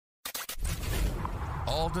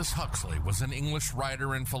Aldous Huxley was an English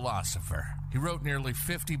writer and philosopher. He wrote nearly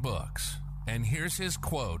 50 books. And here's his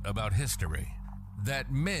quote about history.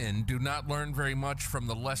 That men do not learn very much from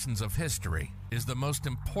the lessons of history is the most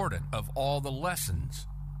important of all the lessons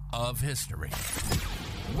of history.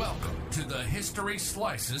 Welcome to the History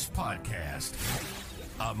Slices podcast,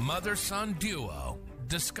 a mother-son duo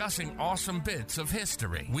discussing awesome bits of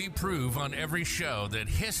history. We prove on every show that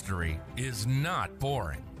history is not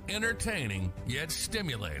boring, entertaining, yet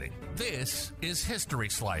stimulating. This is History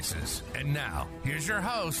Slices. And now, here's your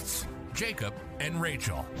hosts, Jacob and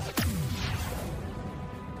Rachel.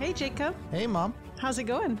 Hey, Jacob. Hey, Mom. How's it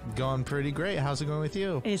going? Going pretty great. How's it going with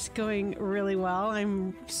you? It's going really well.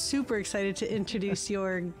 I'm super excited to introduce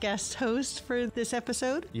your guest host for this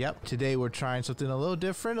episode. Yep. Today we're trying something a little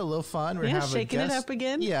different, a little fun. We're having shaking it up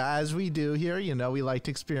again. Yeah, as we do here. You know, we like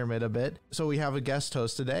to experiment a bit. So we have a guest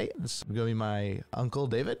host today. It's going to be my Uncle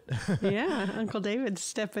David. Yeah, Uncle David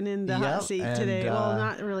stepping in the hot seat today. Well,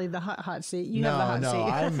 not really the hot seat. You have the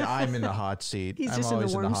hot seat. I'm in the hot seat. He's just in the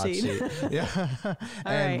warm seat. Yeah.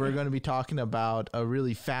 And right. We're going to be talking about a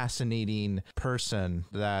really fascinating person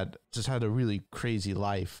that just had a really crazy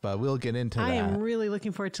life, but we'll get into that. I am really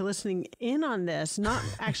looking forward to listening in on this, not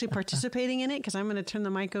actually participating in it, because I'm going to turn the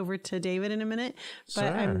mic over to David in a minute, but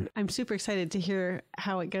sure. I'm super excited to hear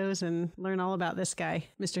how it goes and learn all about this guy,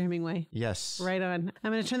 Mr. Hemingway. Yes. Right on.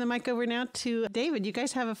 I'm going to turn the mic over now to David. You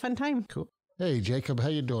guys have a fun time. Cool. Hey, Jacob, how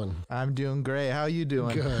you doing? I'm doing great. How are you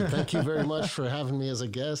doing? Good. Thank you very much for having me as a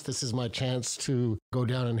guest. This is my chance to go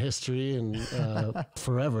down in history, and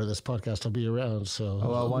forever this podcast will be around. So,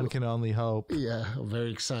 well, one can only hope. Yeah, I'm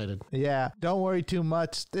very excited. Yeah, don't worry too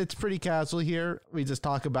much. It's pretty casual here. We just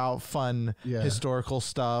talk about fun historical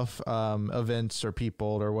stuff, events or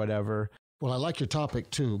people or whatever. Well, I like your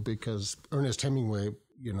topic too, because Ernest Hemingway,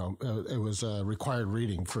 you know, it was a required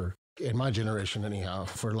reading for, in my generation anyhow,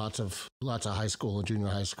 for lots of high school and junior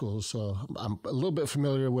high school. So I'm a little bit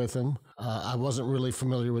familiar with him. I wasn't really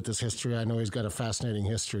familiar with his history. I know he's got a fascinating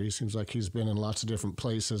history. Seems like he's been in lots of different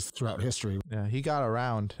places throughout history. Yeah, he got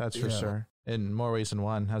around, that's for sure. In more ways than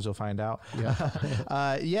one, as you'll find out.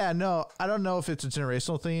 Yeah. No, I don't know if it's a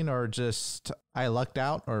generational thing or just I lucked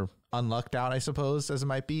out or unlucked out, I suppose, as it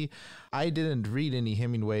might be. I didn't read any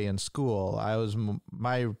Hemingway in school.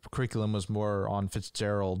 My curriculum was more on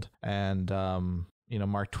Fitzgerald and,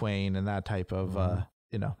 Mark Twain and that type of,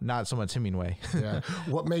 not so much Hemingway. Yeah.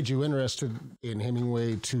 What made you interested in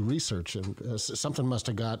Hemingway to research him? Something must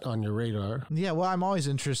have got on your radar. Yeah, well, I'm always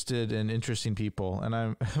interested in interesting people,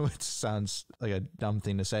 and which sounds like a dumb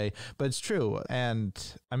thing to say, but it's true. And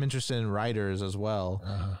I'm interested in writers as well,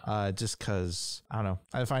 just because, I don't know,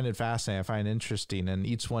 I find it fascinating. I find it interesting, and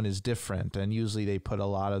each one is different, and usually they put a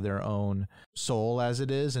lot of their own soul as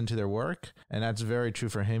it is into their work, and that's very true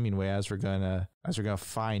for Hemingway, as we're gonna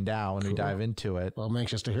find out when we dive into it. Well, I'm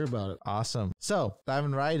anxious to hear about it. Awesome. So,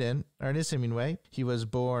 diving right in, Ernest Hemingway, he was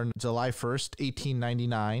born July 1st,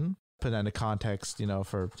 1899. Put that into context,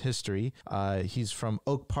 for history. He's from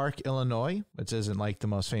Oak Park, Illinois, which isn't like the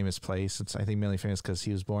most famous place. It's, I think, mainly famous because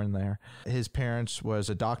he was born there. His parents was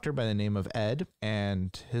a doctor by the name of Ed,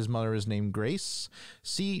 and his mother is named Grace.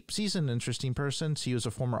 She's an interesting person. She was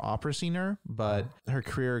a former opera singer, but her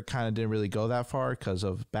career kind of didn't really go that far because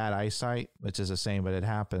of bad eyesight, which is a shame, but it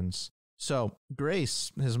happens. So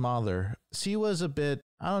Grace, his mother, she was a bit,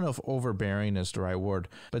 I don't know if overbearing is the right word,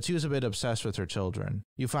 but she was a bit obsessed with her children.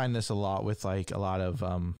 You find this a lot with like a lot of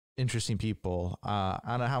interesting people. I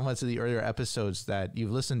don't know how much of the earlier episodes that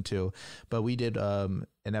you've listened to, but we did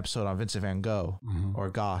an episode on Vincent van Gogh,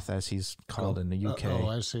 or Goth as he's called in the UK. Oh,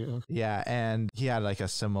 I see. Okay. Yeah, and he had like a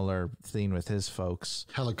similar thing with his folks.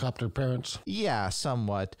 Helicopter parents? Yeah,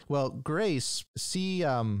 somewhat. Well, Grace, she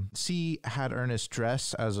had Ernest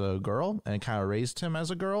dress as a girl and kind of raised him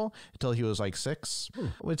as a girl until he was like 6,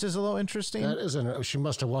 which is a little interesting. That isn't. She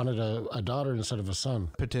must have wanted a daughter instead of a son.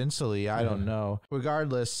 Potentially, I don't know.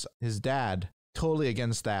 Regardless, his dad, totally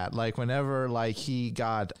against that. Like whenever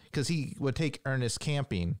because he would take Ernest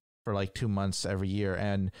camping for like 2 months every year,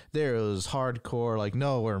 and there it was hardcore, like,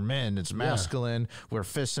 no, we're men, it's masculine, we're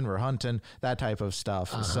fishing, we're hunting, that type of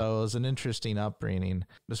stuff. So it was an interesting upbringing.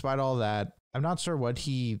 Despite all that, I'm not sure what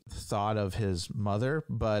he thought of his mother,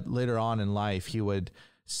 but later on in life he would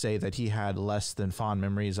say that he had less than fond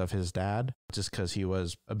memories of his dad just because he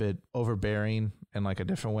was a bit overbearing in like a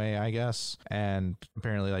different way, I guess, and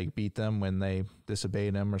apparently like beat them when they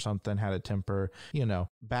disobeyed him or something, had a temper,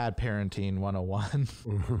 bad parenting 101,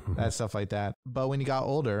 that stuff like that. But when he got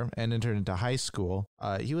older and entered into high school,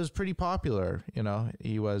 he was pretty popular.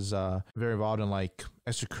 He was very involved in like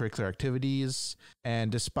extracurricular activities,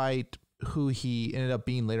 and despite who he ended up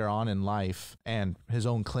being later on in life and his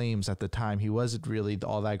own claims at the time, he wasn't really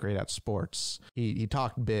all that great at sports. He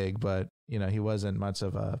talked big, but he wasn't much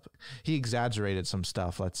of he exaggerated some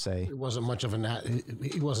stuff, let's say. It wasn't much of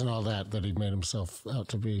he wasn't all that he made himself out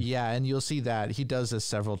to be. Yeah, and you'll see that he does this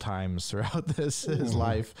several times throughout his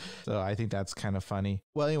life. So I think that's kind of funny.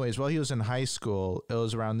 Well, anyways, while he was in high school, it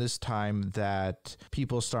was around this time that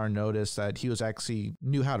people started to notice that he was actually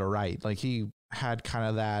knew how to write. Like he had kind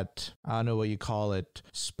of that, I don't know what you call it,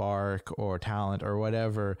 spark or talent or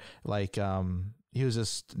whatever. Like, he was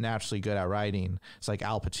just naturally good at writing. It's like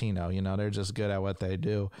Al Pacino, they're just good at what they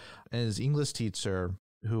do. And his English teacher,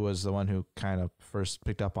 who was the one who kind of first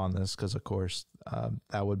picked up on this, because of course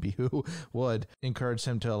that would be who would encourage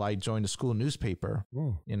him to like join the school newspaper,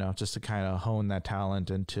 just to kind of hone that talent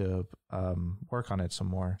and to work on it some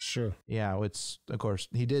more. Sure. Yeah, it's, of course,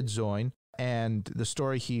 he did join. And the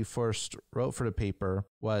story he first wrote for the paper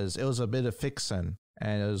was a bit of fiction.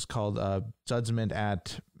 And it was called Judgment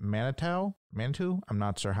at Manitou. I'm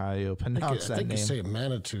not sure how you pronounce that name. I think you say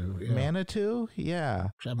Manitou. Yeah. Manitou? Yeah.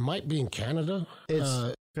 That might be in Canada.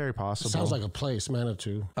 It's very possible. Sounds like a place,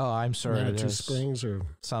 Manitou. Oh, I'm sure Manitou it is. Springs or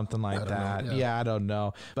something like that. Yeah, I don't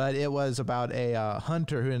know. But it was about a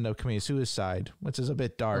hunter who ended up committing suicide, which is a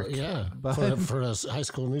bit dark. Yeah, but for a high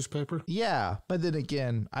school newspaper. Yeah, but then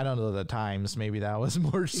again, I don't know the times. Maybe that was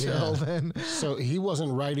more chill than. So he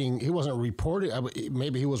wasn't writing. He wasn't reporting.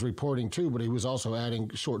 Maybe he was reporting too, but he was also adding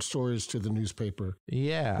short stories to the newspaper.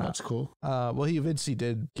 Yeah, that's cool. Well, he eventually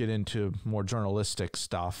did get into more journalistic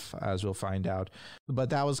stuff, as we'll find out. But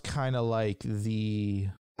that was kind of like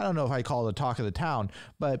I don't know if I call it the talk of the town,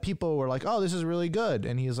 but people were like, oh, this is really good.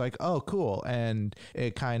 And he's like, oh, cool. And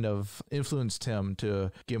it kind of influenced him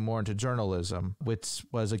to get more into journalism, which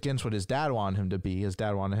was against what his dad wanted him to be. His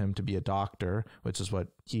dad wanted him to be a doctor, which is what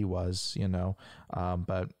he was,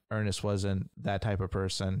 but Ernest wasn't that type of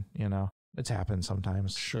person, It's happened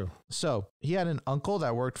sometimes. Sure. So he had an uncle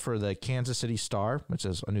that worked for the Kansas City Star, which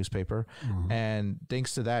is a newspaper. Mm-hmm. And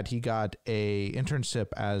thanks to that, he got a internship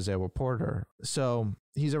as a reporter. So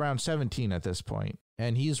he's around 17 at this point.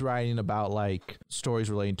 And he's writing about like stories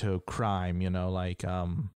relating to crime, like, I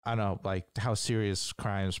don't know, like how serious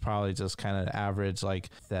crimes, probably just kind of average, like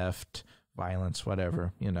theft, violence,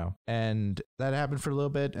 whatever, and that happened for a little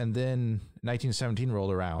bit. And then 1917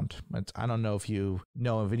 rolled around. I don't know if you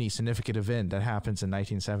know of any significant event that happens in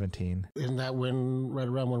 1917. Isn't that right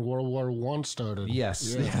around when World War I started? Yes.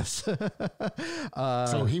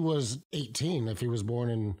 So he was 18 if he was born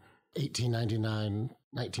in 1899,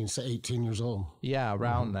 18 years old. Yeah,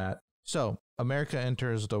 around that. So America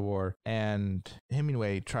enters the war, and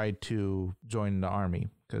Hemingway tried to join the army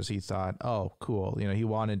because he thought, oh, cool. He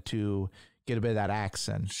wanted to get a bit of that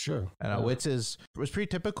accent. Sure. Which was pretty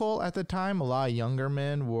typical at the time. A lot of younger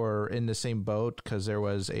men were in the same boat because there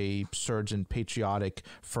was a surge in patriotic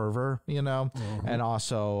fervor, Mm-hmm. And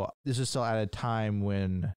also this is still at a time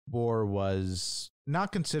when war was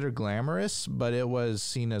not considered glamorous, but it was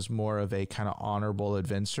seen as more of a kind of honorable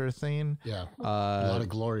adventure thing. Yeah, a lot of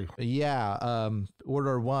glory. Yeah,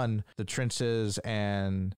 World War I, the trenches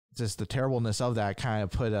and just the terribleness of that kind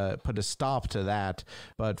of put a stop to that.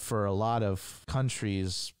 But for a lot of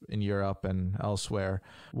countries in Europe and elsewhere,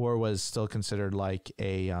 war was still considered like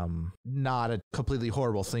a not a completely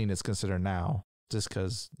horrible thing it's considered now. Just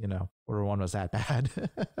because, World War I was that bad.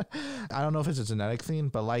 I don't know if it's a genetic thing,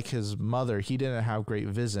 but like his mother, he didn't have great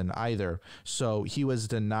vision either. So he was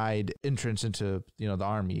denied entrance into, the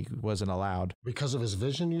army. He wasn't allowed. Because of his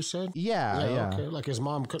vision, you said? Yeah. Okay. Like his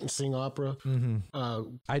mom couldn't sing opera.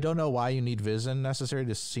 Mm-hmm. I don't know why you need vision necessary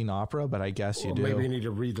to sing opera, but I guess you do. Maybe you need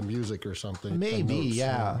to read the music or something. Maybe,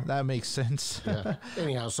 yeah. That makes sense. Yeah.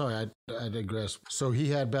 Anyhow, sorry, I digress. So he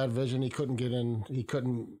had bad vision. He couldn't get in. He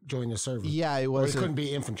couldn't join the service. Yeah, it was. He couldn't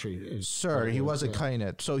be infantry. Sir, he wasn't cutting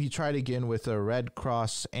it. So he tried again with the Red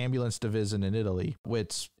Cross ambulance division in Italy,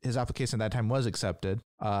 which his application at that time was accepted.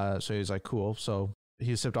 So he was like, cool. So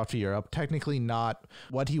he shipped off to Europe. Technically not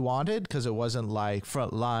what he wanted because it wasn't like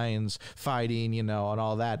front lines fighting, and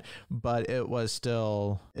all that, but it was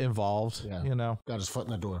still involved, Got his foot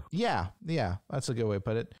in the door. Yeah. That's a good way to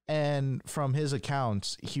put it. And from his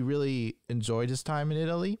accounts, he really enjoyed his time in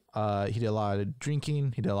Italy. He did a lot of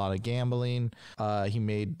drinking. He did a lot of gambling. He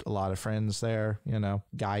made a lot of friends there,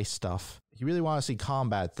 guy stuff. He really wanted to see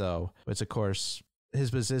combat though, which of course his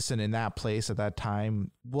position in that place at that time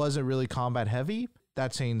wasn't really combat heavy.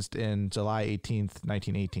 That changed in July 18th,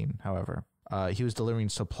 1918, however. He was delivering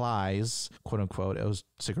supplies, quote unquote. It was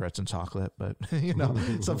cigarettes and chocolate, but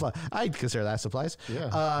supply. I'd consider that supplies.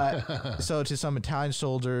 Yeah. So to some Italian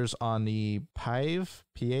soldiers on the Piave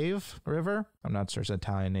River. I'm not sure it's an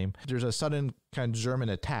Italian name. There's a sudden kind of German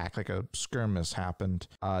attack, like a skirmish happened.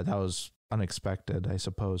 That was unexpected, I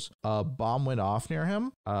suppose. A bomb went off near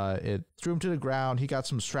him. It threw him to the ground. He got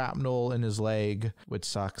some shrapnel in his leg, which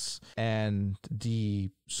sucks. And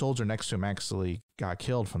the soldier next to him actually got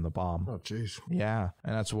killed from the bomb. Oh, jeez. Yeah,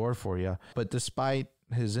 and that's war for you. But despite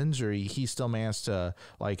his injury, he still managed to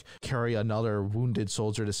like carry another wounded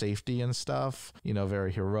soldier to safety and stuff,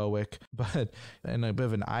 very heroic. But in a bit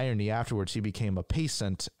of an irony, afterwards he became a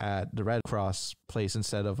patient at the Red Cross place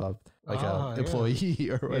instead of a employee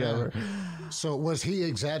or whatever. Yeah. So was he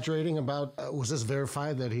exaggerating about, was this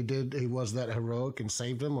verified that he was that heroic and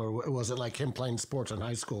saved him, or was it like him playing sports in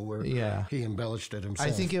high school where he embellished it himself?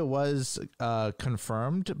 I think it was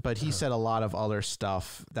confirmed, but he said a lot of other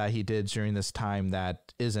stuff that he did during this time that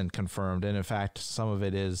isn't confirmed. And in fact, some of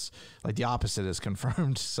it is like the opposite is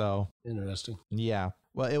confirmed. So interesting. Yeah.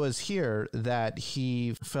 Well, it was here that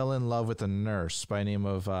he fell in love with a nurse by the name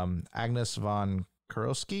of Agnes von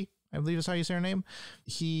Kurowski, I believe is how you say her name.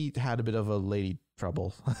 He had a bit of a lady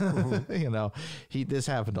trouble. This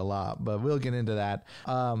happened a lot, but we'll get into that.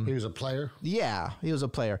 He was a player? Yeah, he was a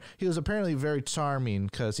player. He was apparently very charming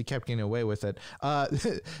because he kept getting away with it.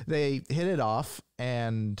 They hit it off,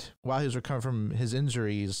 and while he was recovering from his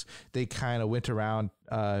injuries, they kind of went around,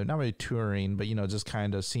 not really touring, but, just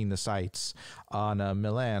kind of seeing the sights on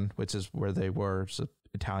Milan, which is where they were. It's an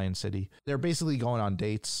Italian city. They're basically going on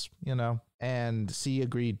dates, and it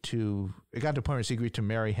got to the point where she agreed to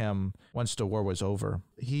marry him once the war was over.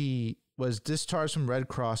 He was discharged from Red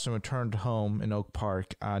Cross and returned home in Oak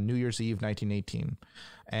Park on New Year's Eve, 1918.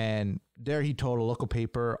 And there he told a local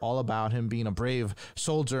paper all about him being a brave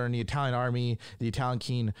soldier in the Italian army. The Italian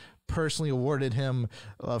king personally awarded him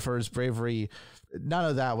for his bravery. None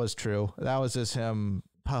of that was true. That was just him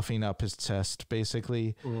puffing up his chest,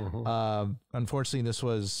 basically. Unfortunately, this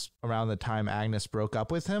was around the time Agnes broke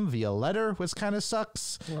up with him via letter, which kind of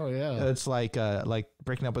sucks. Oh yeah, it's like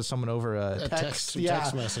breaking up with someone over a text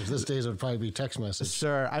message. These days it would probably be text message.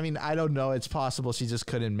 Sure. I mean, I don't know. It's possible she just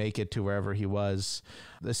couldn't make it to wherever he was.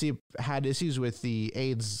 She had issues with the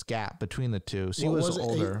age gap between the two. She was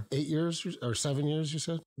older. 8 years or 7 years, you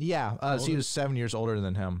said? Yeah. She was 7 years older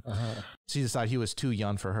than him. She decided he was too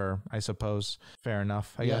young for her, I suppose. Fair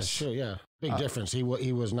enough, I guess. Sure, yeah. Big difference. He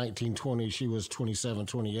was 19, 20. She was 27,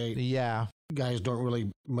 28. Yeah. Guys don't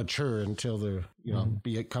really mature until they're,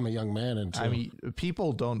 become a young man. I mean,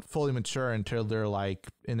 people don't fully mature until they're like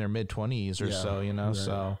in their mid-20s or so, Right.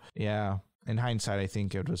 So, yeah. In hindsight, I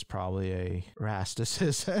think it was probably a rash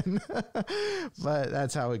decision, but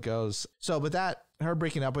that's how it goes. So, but her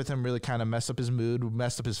breaking up with him really kind of messed up his mood,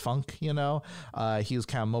 messed up his funk, He was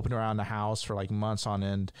kind of moping around the house for like months on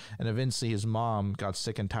end. And eventually his mom got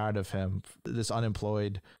sick and tired of him, this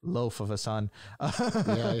unemployed loaf of a son,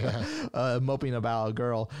 moping about a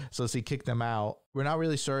girl. So she kicked him out. We're not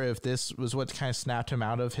really sure if this was what kind of snapped him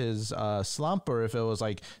out of his slump or if it was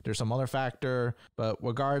like there's some other factor. But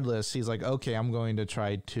regardless, he's like, okay, I'm going to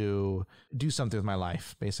try to do something with my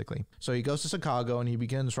life, basically. So he goes to Chicago and he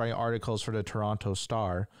begins writing articles for the Toronto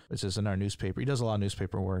Star, which is in our newspaper. He does a lot of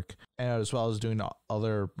newspaper work, and as well as doing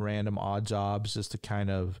other random odd jobs just to kind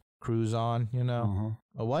of cruise on,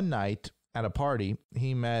 One night at a party,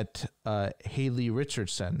 he met Haley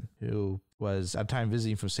Richardson, who was at the time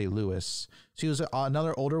visiting from St. Louis. She was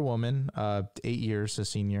another older woman, 8 years a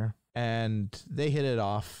senior, and they hit it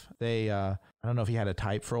off. They, I don't know if he had a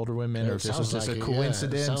type for older women or if this was just a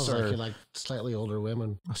coincidence. Sounds like he liked slightly older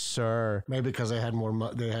women. Sure. Maybe because they had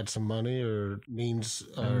they had some money or means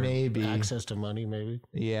or maybe access to money, maybe.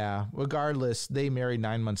 Yeah. Regardless, they married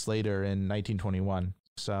 9 months later in 1921.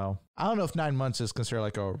 So I don't know if 9 months is considered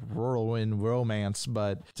like a whirlwind romance,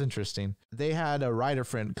 but it's interesting. They had a writer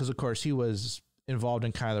friend because, of course, he was involved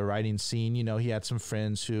in kind of the writing scene. He had some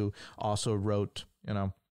friends who also wrote,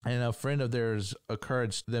 and a friend of theirs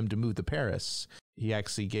encouraged them to move to Paris. He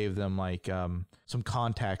actually gave them like some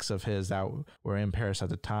contacts of his that were in Paris at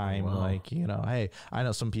the time. Wow. Like, hey, I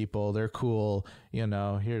know some people, they're cool.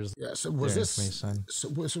 Here's so was this? So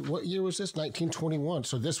what year was this? 1921.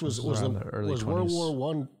 So this was the early 20s. World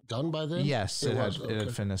War I done by then? Yes, it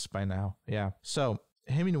had finished by now. Yeah. So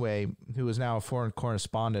Hemingway, who is now a foreign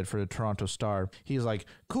correspondent for the Toronto Star, he's like,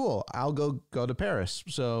 cool, I'll go to Paris.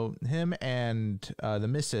 So him and the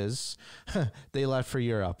missus, they left for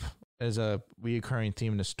Europe. as a recurring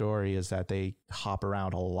theme in the story is that they hop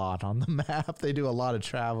around a lot on the map. They do a lot of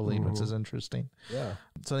traveling, which is interesting. Yeah.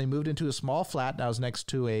 So they moved into a small flat that was next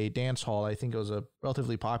to a dance hall. I think it was a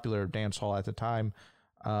relatively popular dance hall at the time.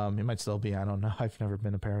 It might still be. I don't know. I've never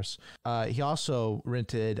been to Paris. He also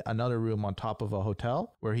rented another room on top of a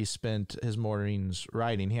hotel where he spent his mornings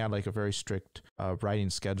writing. He had like a very strict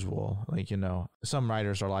writing schedule. Like, you know, some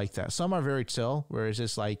writers are like that. Some are very chill, where it's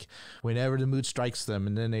just like whenever the mood strikes them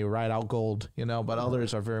and then they write out gold, you know, but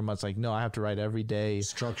others are very much like, no, I have to write every day.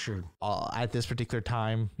 Structured. At this particular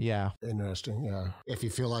time. Yeah. Interesting. Yeah. If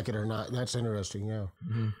you feel like it or not, that's interesting. Yeah.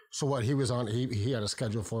 Mm-hmm. So what he was on, he had a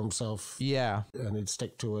schedule for himself. Yeah. And he'd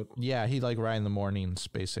stick to it. Yeah, he'd like write in the mornings,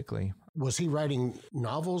 basically. Was he writing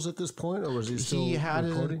novels at this point, or was he still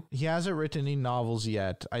recording? He hasn't written any novels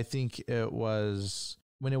yet. I think it was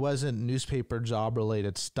when it wasn't newspaper job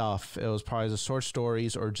related stuff. It was probably the short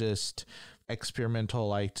stories or just experimental,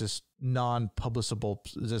 like just non-publishable,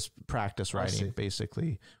 just practice writing,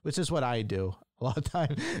 basically, which is what I do a lot of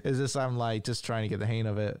time. Is this I'm like just trying to get the hang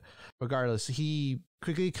of it. Regardless, he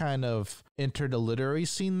quickly kind of entered the literary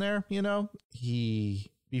scene there. You know,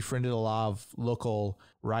 he befriended a lot of local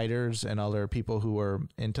writers and other people who were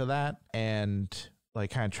into that, and like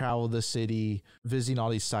kind of traveled the city, visiting all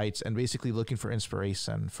these sites and basically looking for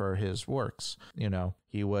inspiration for his works. You know,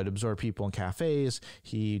 he would absorb people in cafes.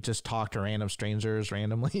 He just talked to random strangers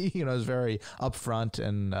randomly. You know, it was very upfront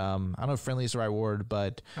and I don't know if friendly is the right word,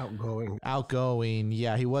 but outgoing.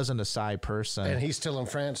 Yeah, he wasn't a shy person. And he's still in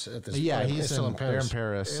France at this point. Yeah, he's still in Paris. In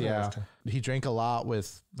Paris. Yeah, he drank a lot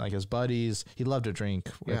with like his buddies. He loved to drink.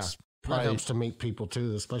 Yeah. That helps to meet people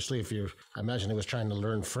too, especially if you're, I imagine he was trying to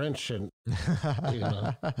learn French and, you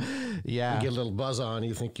know, yeah, you get a little buzz on,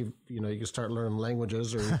 you think you can start learning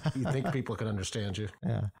languages, or you think people can understand you.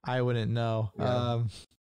 Yeah, I wouldn't know. Yeah.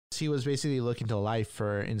 He was basically looking to life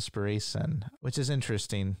for inspiration, which is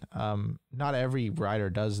interesting. Not every writer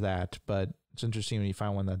does that, but it's interesting when you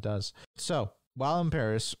find one that does. So while in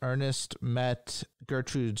Paris, Ernest met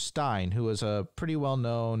Gertrude Stein, who was a pretty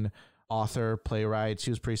well-known author, playwright. She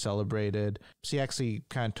was pretty celebrated. She actually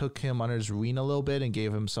kind of took him under his wing a little bit and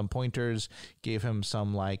gave him some pointers, gave him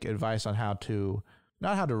some like advice on how to,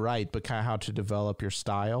 not how to write, but kind of how to develop your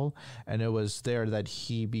style. And it was there that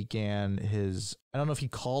he began his, I don't know if he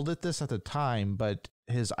called it this at the time, but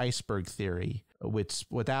his iceberg theory, which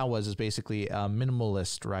what that was is basically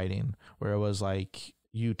minimalist writing, where it was like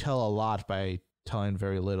you tell a lot by telling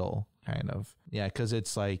very little. Kind of. Yeah, because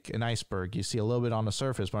it's like an iceberg. You see a little bit on the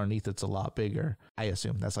surface, but underneath it's a lot bigger. I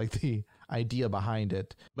assume that's like the idea behind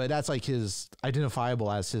it. But that's like his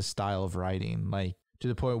identifiable as his style of writing, like to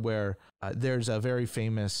the point where there's a very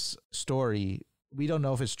famous story. We don't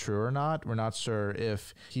know if it's true or not. We're not sure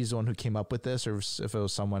if he's the one who came up with this or if it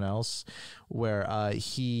was someone else, where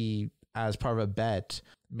he, as part of a bet,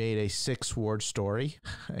 made a 6-word story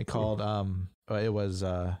called, it was,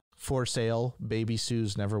 For Sale, Baby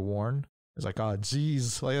Sue's Never Worn. It's like, oh,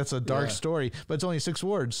 geez, like that's a dark story, but it's only 6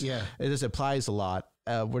 words. Yeah. It just applies a lot.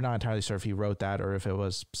 We're not entirely sure if he wrote that or if it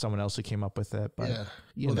was someone else who came up with it. But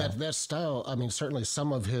yeah. Well, that style, I mean, certainly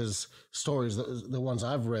some of his stories, the ones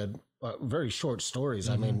I've read, very short stories.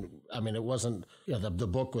 Mm-hmm. I mean, it wasn't, the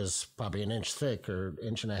book was probably an inch thick or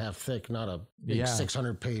inch and a half thick, not a big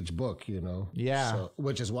 600-page book, you know? Yeah. So,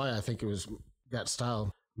 which is why I think it was that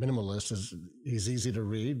style. Minimalist is he's easy to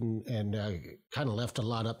read and kind of left a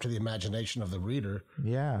lot up to the imagination of the reader.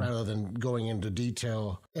 Yeah. Rather than going into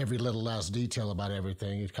detail, every little last detail about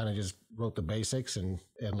everything, he kind of just wrote the basics and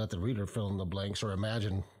let the reader fill in the blanks or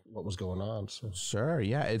imagine what was going on. So. Sure.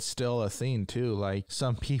 Yeah. It's still a thing too. Like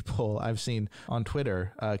some people I've seen on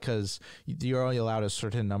Twitter, because you're only allowed a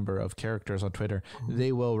certain number of characters on Twitter. Mm-hmm.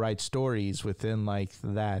 They will write stories within like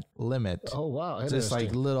that limit. Oh, wow. Just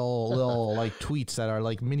like little like tweets that are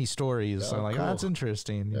like mini stories. So I'm like, cool. Oh, that's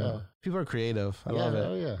interesting. Yeah. People are creative. I love it.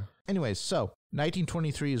 Oh, yeah. Anyways, so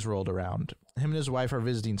 1923 is rolled around. Him and his wife are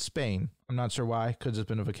visiting Spain. I'm not sure why. Could have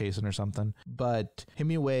been a vacation or something. But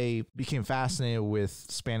Hemingway became fascinated with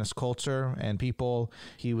Spanish culture and people.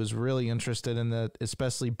 He was really interested in that,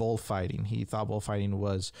 especially bullfighting. He thought bullfighting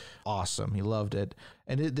was awesome. He loved it.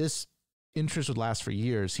 And this interest would last for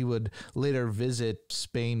years. He would later visit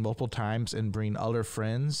Spain multiple times and bring other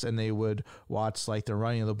friends, and they would watch like the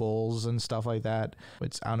running of the bulls and stuff like that,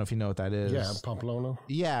 which I don't know if you know what that is. Yeah, Pamplona.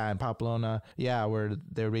 Yeah, in Pamplona. Yeah, where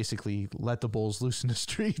they basically let the bulls loose in the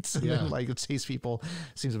streets and then like chase people.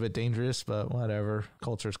 Seems a bit dangerous, but whatever.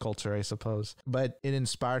 Culture's culture, I suppose. But it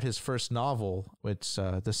inspired his first novel, which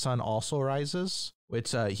The Sun Also Rises,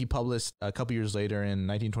 which he published a couple years later in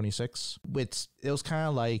 1926. Which it was kind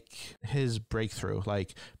of like his breakthrough.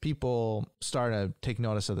 Like people started to take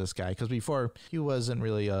notice of this guy because before he wasn't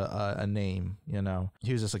really a name, you know,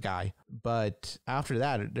 he was just a guy. But after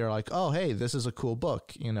that, they're like, oh, hey, this is a cool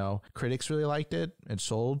book. You know, critics really liked it. It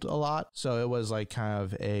sold a lot. So it was like kind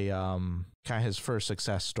of his first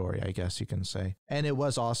success story, I guess you can say. And it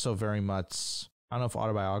was also very much, I don't know if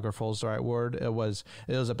autobiographical is the right word. It was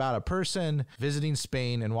about a person visiting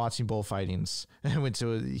Spain and watching bullfightings, which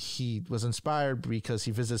he was inspired because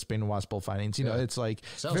he visited Spain and watched bullfightings. You know, it's like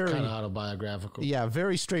sounds kind of autobiographical. Yeah,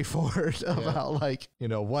 very straightforward about like, you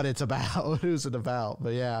know, what it's about, who's it about.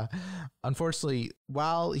 But yeah, unfortunately,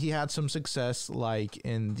 while he had some success, like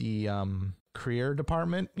in the career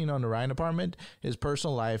department, you know, in the writing department, his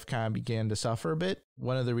personal life kind of began to suffer a bit.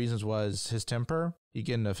 One of the reasons was his temper. He'd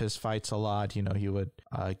get into fist fights a lot. You know, he would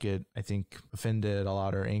get, I think, offended a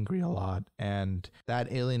lot or angry a lot. And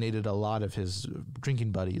that alienated a lot of his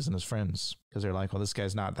drinking buddies and his friends because they're like, well, this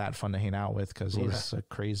guy's not that fun to hang out with because he's a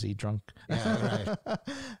crazy drunk. Yeah, right.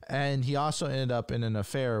 And he also ended up in an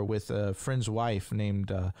affair with a friend's wife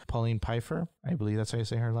named Pauline Pfeiffer. I believe that's how you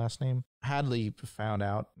say her last name. Hadley found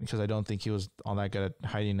out because I don't think he was all that good at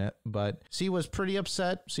hiding it, but she was pretty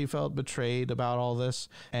upset. She felt betrayed about all this,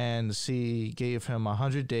 and she gave him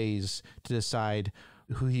 100 days to decide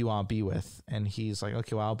who he want to be with. And he's like,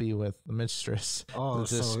 okay, well, I'll be with the mistress. Oh,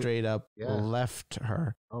 just straight up left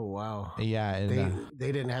her. Oh, wow. Yeah. And,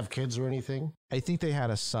 they didn't have kids or anything? I think they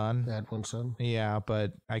had a son. They had one son? Yeah,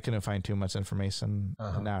 but I couldn't find too much information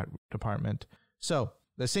in that department. So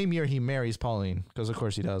the same year he marries Pauline, because of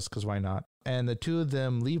course he does, because why not? And the two of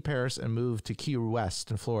them leave Paris and move to Key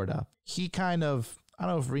West in Florida. He kind of, I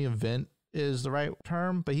don't know if reinvent is the right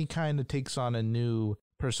term, but he kind of takes on a new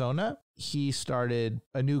persona. He started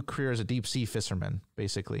a new career as a deep sea fisherman,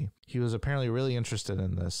 basically. He was apparently really interested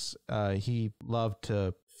in this. He loved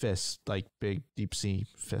to fish, like big deep sea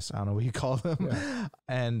fish. I don't know what you call them. Yeah.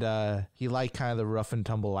 And he liked kind of the rough and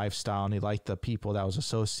tumble lifestyle, and he liked the people that was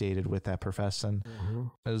associated with that profession. Mm-hmm.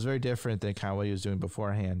 It was very different than kind of what he was doing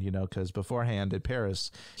beforehand, you know, because beforehand in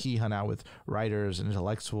Paris, he hung out with writers and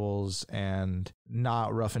intellectuals and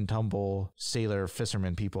not rough and tumble sailor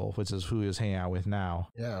fisherman people, which is who he was hanging out with now.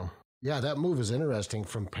 Yeah. Yeah, that move is interesting.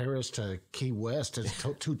 From Paris to Key West is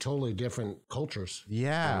two totally different cultures.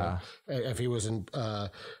 Yeah. If he was in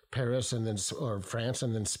Paris and then or France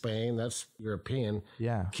and then Spain, that's European.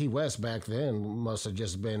 Yeah. Key West back then must have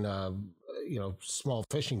just been small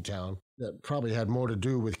fishing town that probably had more to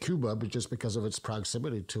do with Cuba, but just because of its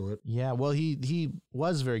proximity to it. Yeah, well, he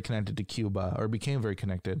was very connected to Cuba, or became very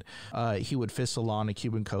connected. He would fish along the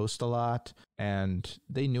Cuban coast a lot, and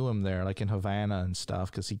they knew him there, like in Havana and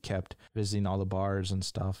stuff, because he kept visiting all the bars and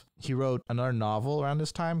stuff. He wrote another novel around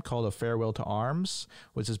this time called A Farewell to Arms,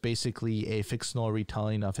 which is basically a fictional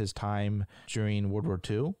retelling of his time during World War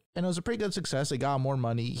II. And it was a pretty good success. It got more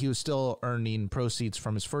money. He was still earning proceeds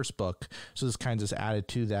from his first book, so this kind of just added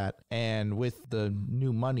to that. And with the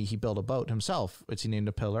new money, he built a boat himself, which he named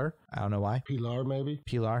a Pillar. I don't know why. Pilar, maybe?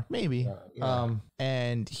 Pilar, maybe. Yeah.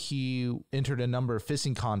 And he entered a number of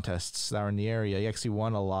fishing contests that were in the area. He actually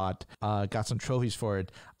won a lot, got some trophies for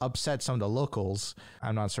it, upset some of the locals.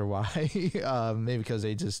 I'm not sure why. Maybe because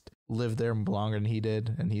they just lived there longer than he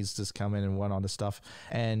did, and he's just come in and won all this stuff.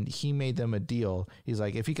 And he made them a deal. He's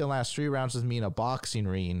like, if you can last 3 rounds with me in a boxing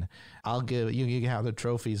ring, I'll give you can have the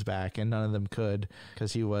trophies back. And none of them could,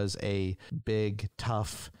 because he was a big,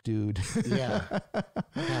 tough dude. Yeah.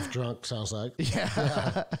 Half drunk, sounds like.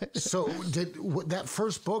 Yeah. So that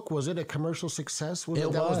first book, was it a commercial success?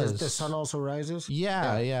 It was. The Sun Also Rises?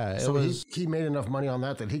 Yeah. So he made enough money on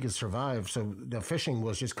that he could survive. So the fishing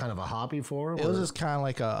was just kind of a hobby for him? It was just kind of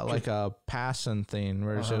like a passing thing,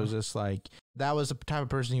 where it was just like, that was the type of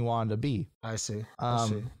person he wanted to be. I see.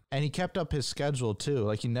 And he kept up his schedule too.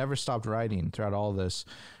 Like, he never stopped writing throughout all this.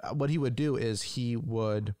 What he would do is he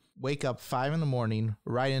would wake up 5 a.m,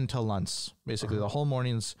 write until lunch. Basically, the whole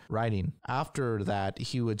morning's writing. After that,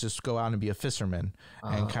 he would just go out and be a fisherman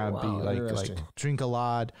and kind of be like drink a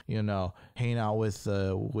lot, you know, hang out with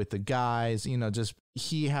the guys, you know, just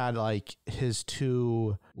he had like his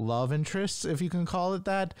 2 love interests, if you can call it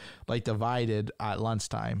that, like divided at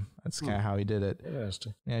lunchtime. That's kind of how he did it.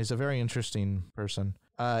 Interesting. Yeah, he's a very interesting person.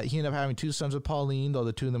 He ended up having 2 sons with Pauline, though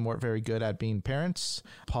the 2 of them weren't very good at being parents.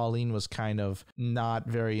 Pauline was kind of not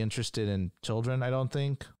very interested in children, I don't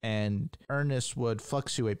think. And Ernest would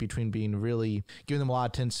fluctuate between being really, giving them a lot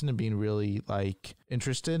of attention and being really like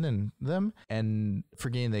interested in them and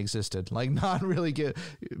forgetting they existed. Like, not really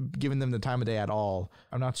giving them the time of day at all.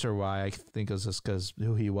 I'm not sure why. I think it was just because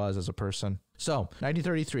who he was as a person. So,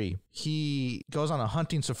 1933, he goes on a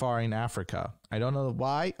hunting safari in Africa. I don't know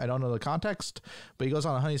why. I don't know the context, but he goes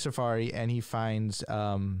on a hunting safari and he finds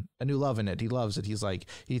a new love in it. He loves it. He's like,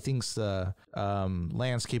 he thinks the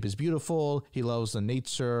landscape is beautiful. He loves the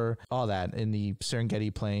nature, all that in the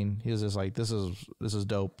Serengeti plain. He was just like, this is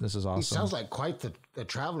dope. This is awesome. He sounds like quite the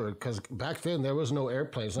traveler, because back then there was no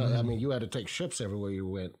airplanes. I mean, you had to take ships everywhere you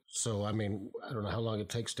went. So, I mean, I don't know how long it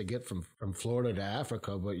takes to get from Florida to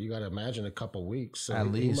Africa, but you got to imagine a couple weeks. So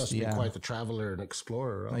At least, he must be quite the traveler and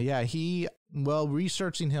explorer. Right? Well,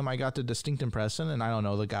 researching him, I got the distinct impression, and I don't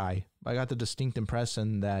know the guy, I got the distinct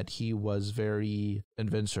impression that he was very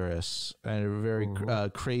adventurous and very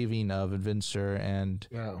craving of adventure and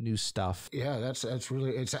new stuff. Yeah, that's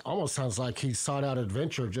really, it almost sounds like he sought out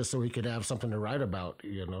adventure just so he could have something to write about,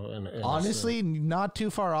 you know. And honestly, not too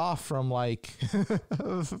far off from like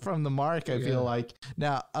from the mark, I feel like.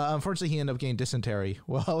 Now, unfortunately, he ended up getting dysentery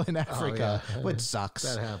while in Africa, which sucks.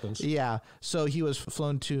 That happens. Yeah. So he was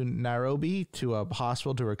flown to Nairobi to a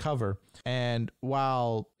hospital to recover. And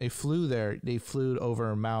while they flew there, they flew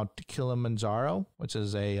over Mount Kilimanjaro, which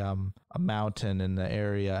is a mountain in the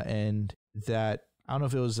area. And that, I don't know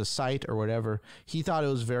if it was a site or whatever, he thought it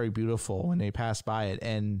was very beautiful when they passed by it.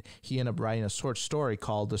 And he ended up writing a short story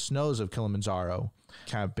called The Snows of Kilimanjaro,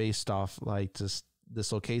 kind of based off like this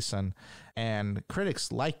location, and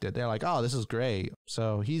critics liked it. They're like, oh, this is great.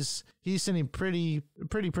 So he's sitting pretty,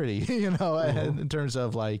 you know, in terms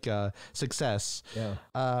of like success. Yeah.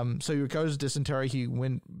 So he recovers dysentery. He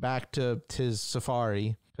went back to his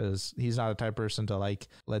safari because he's not a type of person to like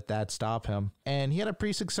let that stop him. And he had a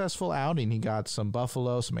pretty successful outing. He got some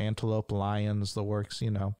buffalo, some antelope, lions, the works,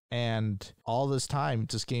 you know. And all this time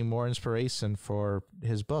just gained more inspiration for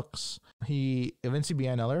his books. He eventually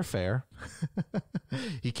began another affair.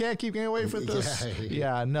 He can't keep getting away from this.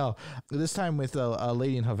 Yeah, no. This time with a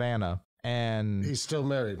lady in Havana. And he's still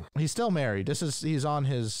married. He's on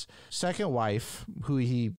his second wife, who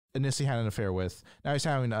he initially had an affair with. Now he's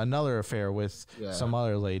having another affair with some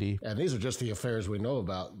other lady. And these are just the affairs we know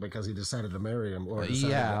about because he decided to marry him. Or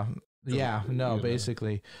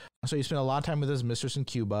basically. So he spent a lot of time with his mistress in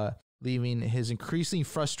Cuba, leaving his increasingly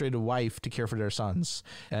frustrated wife to care for their sons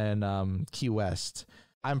in Key West.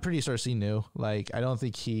 I'm pretty sure he knew. Like, I don't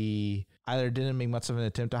think he either didn't make much of an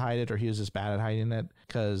attempt to hide it or he was just bad at hiding it.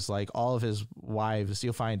 Because, like, all of his wives,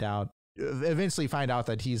 you'll eventually find out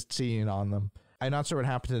that he's cheating on them. I'm not sure what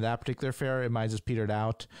happened to that particular affair. It might have just petered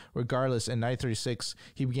out. Regardless, in 1936,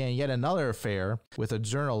 he began yet another affair with a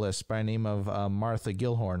journalist by the name of Martha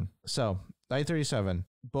Gellhorn. So, 1937,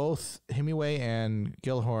 both Hemingway and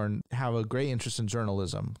Gellhorn have a great interest in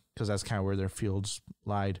journalism because that's kind of where their fields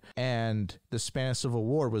lied. And the Spanish Civil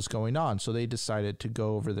War was going on, so they decided to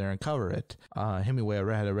go over there and cover it. Hemingway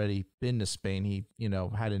had already been to Spain. He,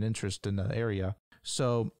 had an interest in the area.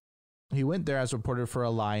 So he went there as a reporter for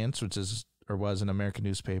Alliance, which was an American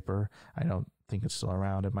newspaper. I don't think it's still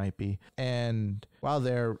around. It might be. And while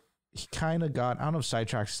there, he kind of got, I don't know if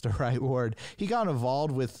sidetrack's the right word. He got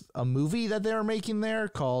involved with a movie that they were making there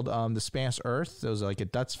called The Spanish Earth. It was like a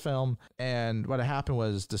Dutch film. And what happened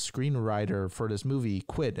was the screenwriter for this movie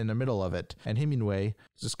quit in the middle of it. And Hemingway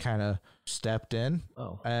just kind of stepped in.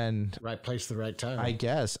 Oh. And right place, the right time. I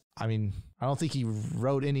guess. I mean, I don't think he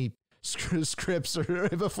wrote any scripts or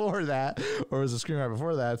before that, or was a screenwriter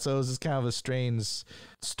before that, so it was just kind of a strange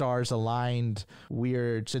stars aligned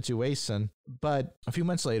weird situation. But a few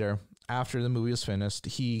months later, after the movie was finished,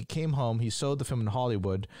 he came home, he showed the film in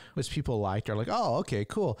Hollywood, which people liked. They're like, oh, okay,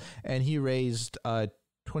 cool. And he raised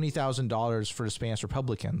 $20,000 for the Spanish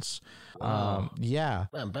Republicans. Wow. Yeah.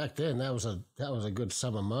 Man, back then that was a good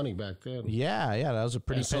sum of money back then. Yeah, that was a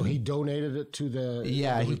pretty. And so he donated it to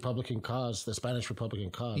the Republican cause, the Spanish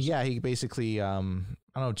Republican cause. Yeah, he basically I don't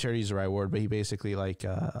know if charity is the right word, but he basically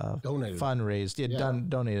donated, fundraised,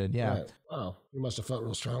 donated. Yeah. Right. Wow, he must have felt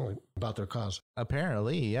real strongly about their cause.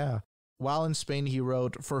 Apparently, yeah. While in Spain, he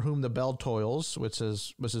wrote For Whom the Bell Tolls, which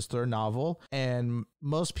was his third novel, and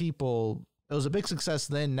most people. It was a big success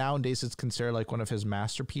then. Nowadays, it's considered like one of his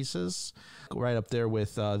masterpieces, right up there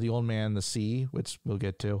with The Old Man and the Sea, which we'll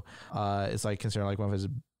get to. It's like considered like one of his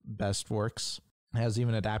best works. It has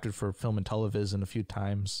even adapted for film and television a few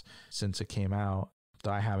times since it came out.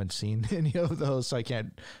 Though I haven't seen any of those, so I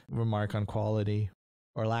can't remark on quality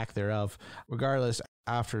or lack thereof. Regardless,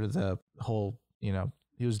 after the whole,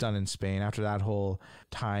 he was done in Spain. After that whole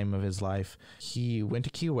time of his life, he went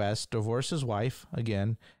to Key West, divorced his wife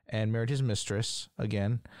again, and married his mistress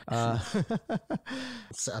again. I've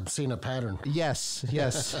seen a pattern. Yes,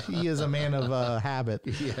 he is a man of habit.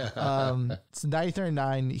 Yeah. So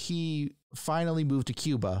 1939, he finally moved to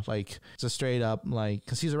Cuba, like it's a straight up, like,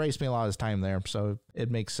 because he's already spent a lot of his time there, so it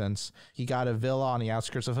makes sense. He got a villa on the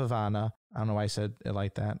outskirts of Havana. I don't know why I said it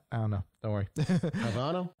like that. I don't know. Don't worry.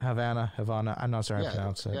 Havana. I'm not sure how to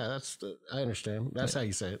pronounce it. Yeah, I understand. That's how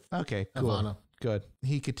you say it. Okay, cool. Havana. Good.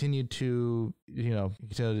 He continued to, continue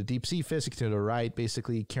to deep sea fish, he continued to write,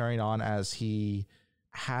 basically carrying on as he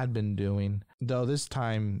had been doing. Though this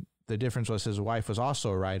time, the difference was his wife was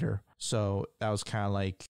also a writer. So that was kind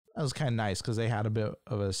of nice because they had a bit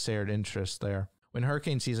of a shared interest there. When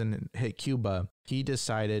hurricane season hit Cuba, he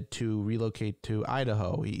decided to relocate to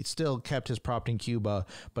Idaho. He still kept his property in Cuba,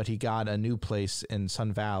 but he got a new place in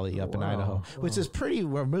Sun Valley up in Idaho, which is pretty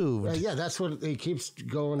removed. Yeah, that's what he keeps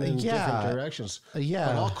going in different directions.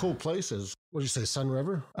 But all cool places. What did you say, Sun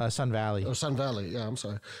River? Sun Valley. Oh, Sun Valley. Yeah, I'm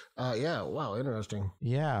sorry. Yeah, wow, interesting.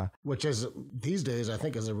 Yeah. Which is, these days, I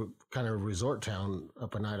think is a kind of resort town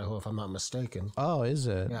up in Idaho, if I'm not mistaken. Oh, is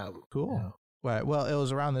it? Yeah. Cool. Yeah. Right. Well, it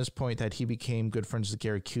was around this point that he became good friends with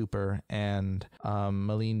Gary Cooper and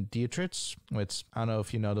Marlene Dietrich, which I don't know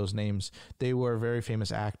if you know those names. They were very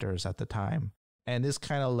famous actors at the time. And this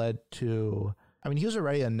kind of led to, I mean, he was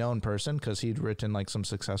already a known person because he'd written like some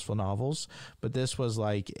successful novels, but this was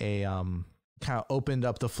like a kind of opened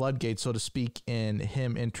up the floodgates, so to speak, in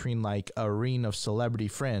him entering like a ring of celebrity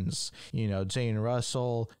friends. Jane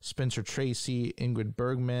Russell, Spencer Tracy, Ingrid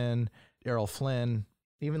Bergman, Errol Flynn.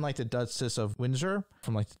 Even like the Duchess of Windsor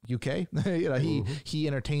from like UK, he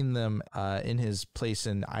entertained them in his place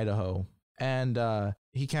in Idaho. And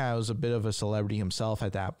he kind of was a bit of a celebrity himself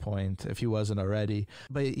at that point, if he wasn't already.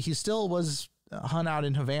 But he still was hung out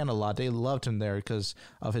in Havana a lot. They loved him there because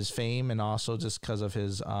of his fame and also just because of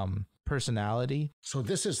his personality. So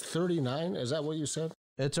this is 39? Is that what you said?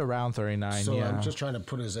 It's around 39, so yeah. I'm just trying to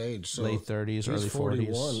put his age. So late 30s, early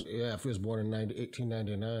 41. 40s. Yeah, if he was born in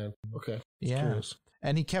 1899. Okay. Yeah. Curious.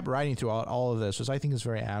 And he kept writing throughout all of this, which I think is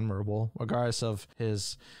very admirable, regardless of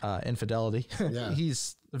his infidelity. Yeah.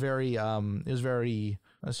 He's very,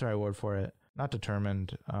 what's the right word for it? Not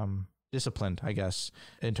determined, disciplined, I guess,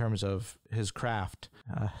 in terms of his craft.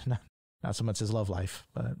 Not so much his love life,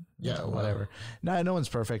 but whatever. No one's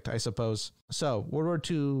perfect, I suppose. So World War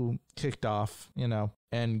II kicked off,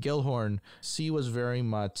 and Gilhorn, she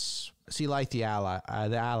liked the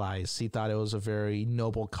Allies. She thought it was a very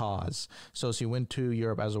noble cause. So she went to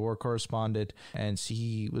Europe as a war correspondent, and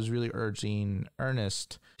she was really urging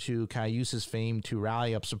Ernest to kind of use his fame to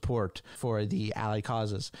rally up support for the Allied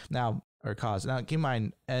causes. Now, keep in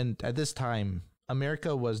mind, and at this time,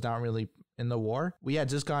 America was not really in the war. We had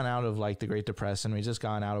just gone out of like the Great Depression. We just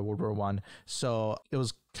gone out of World War I. So it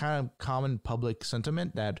was kind of common public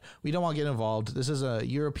sentiment that we don't want to get involved. This is a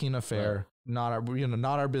European affair, not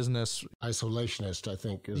our business. Isolationist, I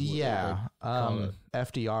think. Is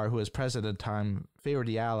FDR, who was president at the time, favored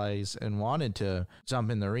the Allies and wanted to jump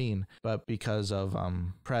in the ring, but because of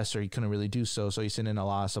pressure, he couldn't really do so. So he sent in a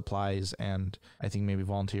lot of supplies and I think maybe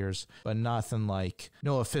volunteers, but nothing like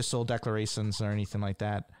no official declarations or anything like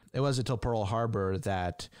that. It wasn't until Pearl Harbor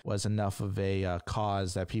that was enough of a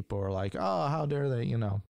cause that people were like, oh, how dare they,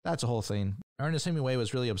 That's a whole thing. Ernest Hemingway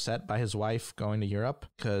was really upset by his wife going to Europe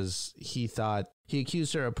because he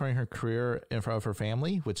accused her of putting her career in front of her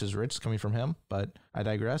family, which is rich coming from him, but I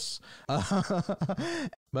digress. But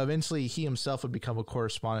eventually he himself would become a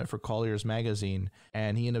correspondent for Collier's magazine,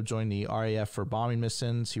 and he ended up joining the RAF for bombing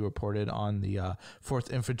missions. He reported on the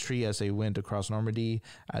 4th Infantry as they went across Normandy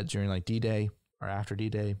during like D-Day. Or after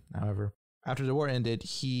D-Day, however. After the war ended,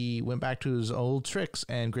 he went back to his old tricks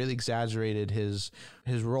and greatly exaggerated his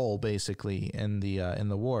role, basically, in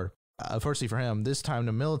the war. Unfortunately for him, this time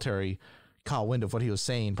the military caught wind of what he was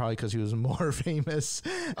saying, probably because he was more famous.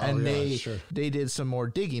 And they did some more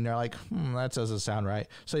digging. They're like, that doesn't sound right.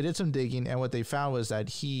 So they did some digging, and what they found was that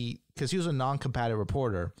because he was a non-combative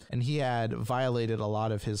reporter, and he had violated a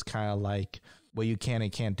lot of his kind of like what you can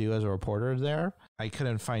and can't do as a reporter there. I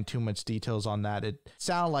couldn't find too much details on that. It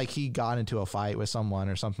sounded like he got into a fight with someone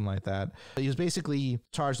or something like that. He was basically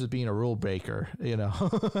charged with being a rule breaker,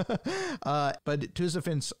 But to his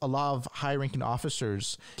defense, a lot of high-ranking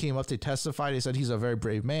officers came up to testify. They said he's a very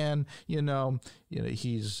brave man,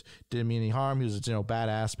 he's didn't mean any harm. He was a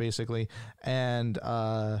badass, basically. And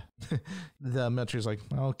the military's like,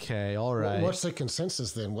 okay, all right. What's the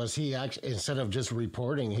consensus then? Was he actually, instead of just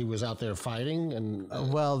reporting, he was out there fighting? And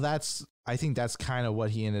well, that's I think that's kind of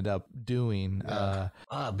what he ended up doing.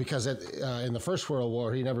 Because in the First World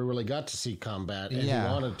War, he never really got to see combat, and he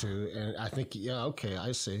wanted to. And I think, okay,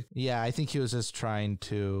 I see. Yeah, I think he was just trying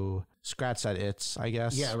to scratch that itch, I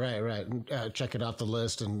guess. Yeah, right. Check it off the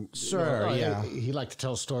list. And sure, he liked to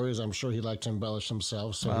tell stories. I'm sure he liked to embellish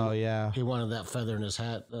himself. So he wanted that feather in his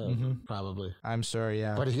hat, probably. I'm sure,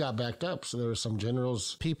 yeah. But he got backed up. So there were some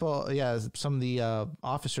generals. People, some of the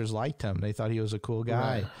officers liked him. They thought he was a cool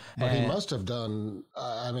guy. Right. But he must have done,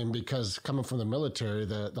 because coming from the military,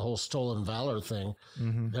 the whole stolen valor thing,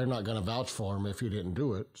 they're not going to vouch for him if he didn't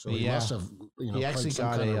do it. So he must have, he actually played some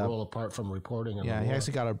got kind of role apart from reporting. He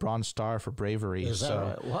actually got a Bronze Star for bravery. Is that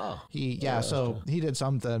right? Wow. So he did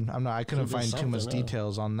something. I couldn't find too much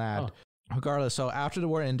details on that. Regardless, so after the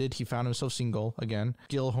war ended, he found himself single again.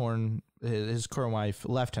 Gilhorn, his current wife,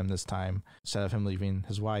 left him this time instead of him leaving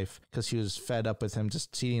his wife because he was fed up with him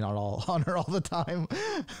just cheating on her all the time.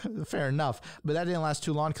 Fair enough. But that didn't last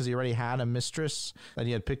too long because he already had a mistress that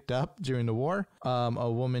he had picked up during the war, a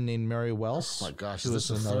woman named Mary Wells. Oh my gosh, is this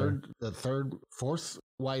the fourth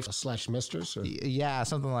wife/mistress? Yeah,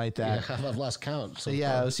 something like that. Yeah, I've lost count. So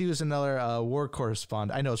he was another war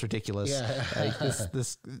correspondent. I know it's ridiculous. Yeah. Like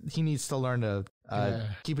this he needs to learn to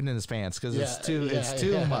keep it in his pants because it's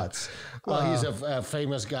too much. Well, he's a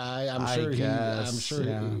famous guy. I'm sure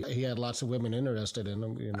he had lots of women interested in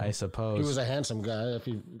him. I suppose he was a handsome guy. If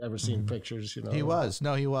you've ever seen pictures, he was.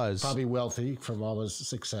 No, he was probably wealthy from all his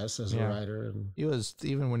success as a writer. And he was,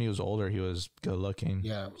 even when he was older, he was good looking.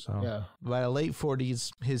 Yeah. So by the late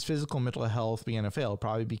 40s, his physical and mental health began to fail,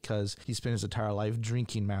 probably because he spent his entire life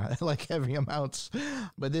drinking like heavy amounts.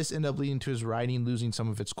 But this ended up leading to his writing losing some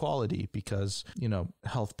of its quality because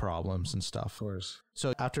health problems and stuff. Of course.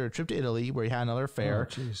 So after a trip to Italy where he had another affair,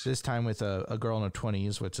 this time with a girl in her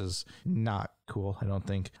 20s, which is not cool, I don't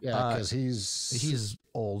think. Yeah, because he's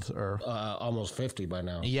old or almost 50 by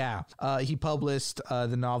now. Yeah. He published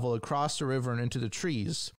the novel Across the River and Into the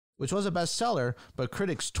Trees, which was a bestseller, but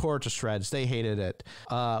critics tore it to shreds. They hated it.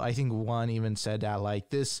 I think one even said that,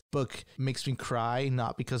 this book makes me cry,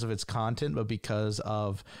 not because of its content, but because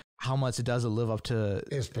of how much it doesn't live up to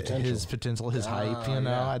his potential, his hype,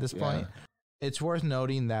 at this point. It's worth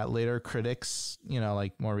noting that later critics,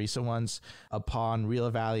 more recent ones, upon real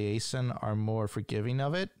evaluation are more forgiving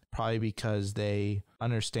of it, probably because they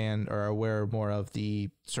understand or are aware more of the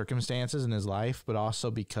circumstances in his life, but also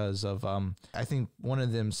because of, I think one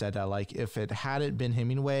of them said that, if it hadn't been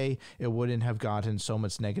Hemingway, it wouldn't have gotten so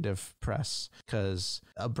much negative press because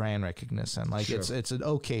of brand recognition. It's an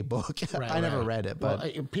okay book. I never read it,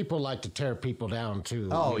 but people like to tear people down too.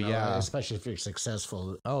 Oh, especially if you're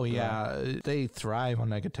successful. Oh, yeah. They thrive on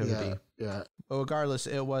negativity. Yeah. But regardless,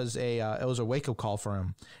 it was a wake-up call for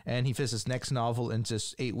him, and he finished his next novel in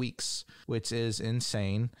just 8 weeks, which is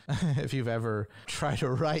insane if you've ever tried to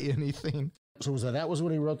write anything. So that was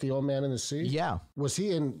when he wrote The Old Man in the Sea? Yeah.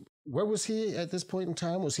 Where was he at this point in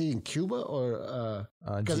time? Was he in Cuba or?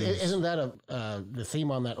 Because isn't that the theme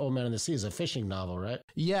on that Old Man in the Sea is a fishing novel, right?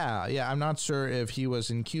 Yeah. I'm not sure if he was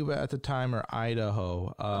in Cuba at the time or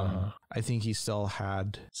Idaho. I think he still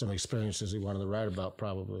had some experiences he wanted to write about,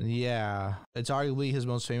 probably. Yeah, it's arguably his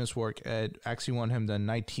most famous work. It actually won him the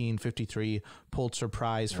 1953 Pulitzer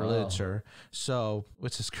Prize for Literature. So,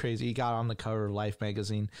 which is crazy. He got on the cover of Life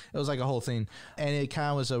magazine. It was like a whole thing, and it kind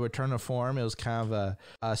of was a return to form. It was kind of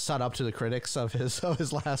a set up to the critics of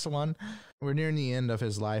his last one. We're nearing the end of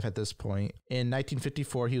his life at this point. In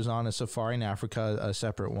 1954, he was on a safari in Africa, a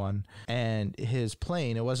separate one. And his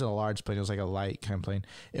plane, it wasn't a large plane, it was like a light kind of plane.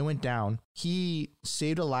 It went down. He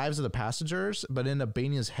saved the lives of the passengers, but ended up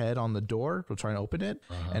banging his head on the door to try and open it.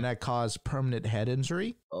 And that caused permanent head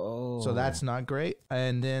injury. Oh. So that's not great.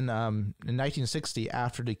 And then in 1960,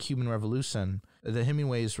 after the Cuban Revolution, the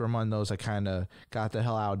Hemingways were among those that kind of got the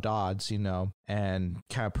hell out of Dodge, and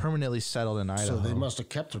kind of permanently settled in Idaho. So they must have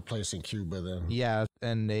kept their place in Cuba then. Yeah,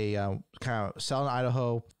 and they kind of settled in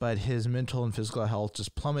Idaho, but his mental and physical health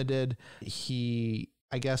just plummeted.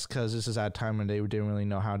 I guess because this is at a time when they didn't really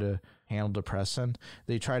know how to handle depression,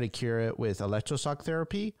 they tried to cure it with electroshock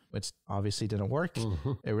therapy, which obviously didn't work.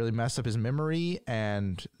 It really messed up his memory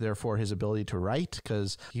and therefore his ability to write,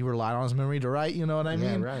 because he relied on his memory to write, you know what I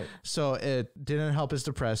mean? Right. So it didn't help his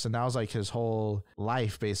depression. That was like his whole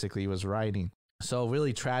life basically was writing. So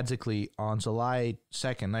really tragically, on July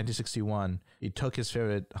 2nd, 1961, he took his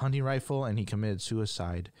favorite hunting rifle and he committed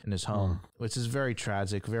suicide in his home, which is very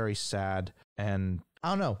tragic, very sad, and I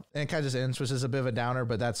don't know. And it kind of just ends, which is a bit of a downer,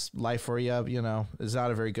 but that's life for you. You know, it's not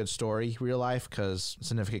a very good story, real life, because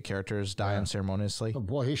significant characters die unceremoniously. Oh,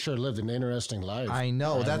 boy, he sure lived an interesting life. I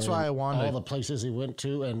know. That's why I wanted all the places he went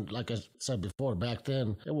to. And like I said before, back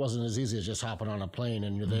then, it wasn't as easy as just hopping on a plane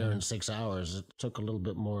and you're there in 6 hours. It took a little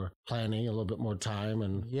bit more planning, a little bit more time.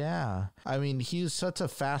 And yeah. I mean, he's such a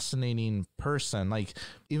fascinating person. Like,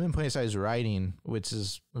 even putting aside his writing, which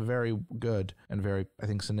is very good and very, I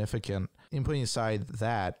think, significant, in putting aside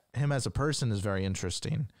that, him as a person is very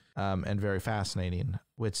interesting and very fascinating,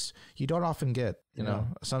 which you don't often get. You know,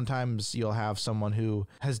 sometimes you'll have someone who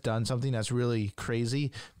has done something that's really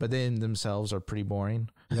crazy, but then themselves are pretty boring.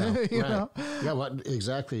 Yeah, you right. know? Yeah, well,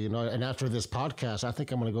 exactly. You know, and after this podcast, I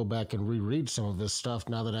think I'm going to go back and reread some of this stuff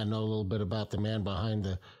now that I know a little bit about the man behind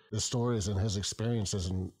the stories and his experiences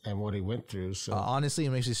and what he went through. So honestly, it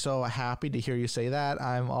makes me so happy to hear you say that.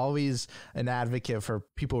 I'm always an advocate for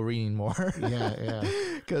people reading more. Yeah.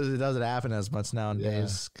 Because it doesn't happen as much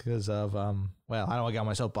nowadays because of, well, I don't want to get on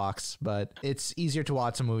my soapbox, but it's easier to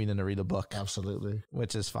watch a movie than to read a book. Absolutely.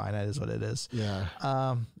 Which is fine. That is what it is.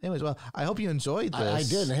 Yeah. Anyways, well, I hope you enjoyed this. I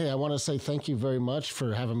did. Hey, I want to say thank you very much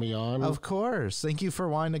for having me on. Of course. Thank you for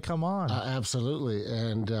wanting to come on. Absolutely.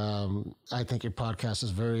 And I think your podcast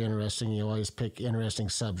is very interesting. You always pick interesting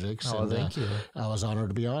subjects. Oh, and, thank you. I was honored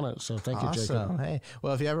to be on it. So thank you, Jacob. Hey,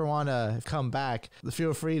 well, if you ever want to come back,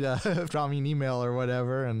 feel free to drop me an email or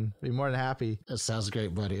whatever and be more than happy. That sounds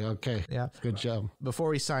great, buddy. Okay. Yeah. Good job. Before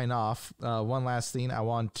we sign off, one last thing. I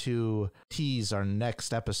want to tease our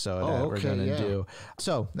next episode that we're going to do.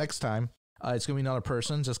 So next time, it's going to be another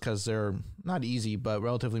person just because they're not easy, but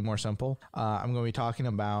relatively more simple. I'm going to be talking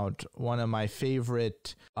about one of my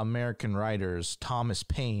favorite American writers, Thomas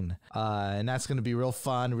Paine. And that's going to be real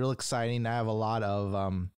fun, real exciting. I have a lot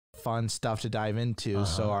of fun stuff to dive into,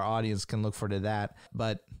 so our audience can look forward to that.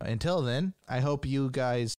 But until then, I hope you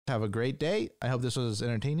guys have a great day. I hope this was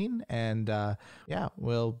entertaining. And yeah,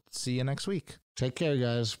 we'll see you next week. Take care,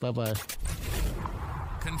 guys. Bye-bye.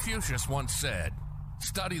 Confucius once said,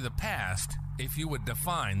 "Study the past if you would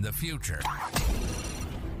define the future."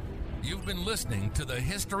 You've been listening to the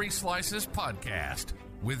History Slices podcast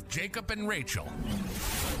with Jacob and Rachel.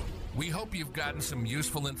 We hope you've gotten some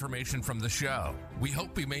useful information from the show. We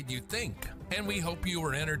hope we made you think, and we hope you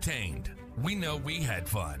were entertained. We know we had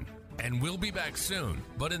fun, and we'll be back soon.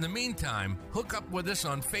 But in the meantime, hook up with us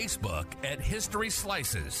on Facebook at History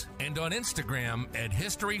Slices and on Instagram at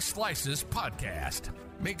History Slices Podcast.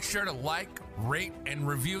 Make sure to like, rate, and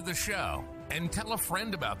review the show, and tell a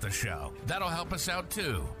friend about the show. That'll help us out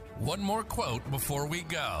too. One more quote before we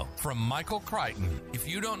go from Michael Crichton. "If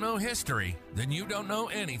you don't know history, then you don't know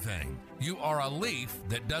anything. You are a leaf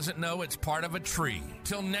that doesn't know it's part of a tree."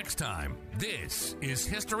 Till next time, this is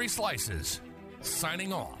History Slices,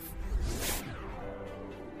 signing off.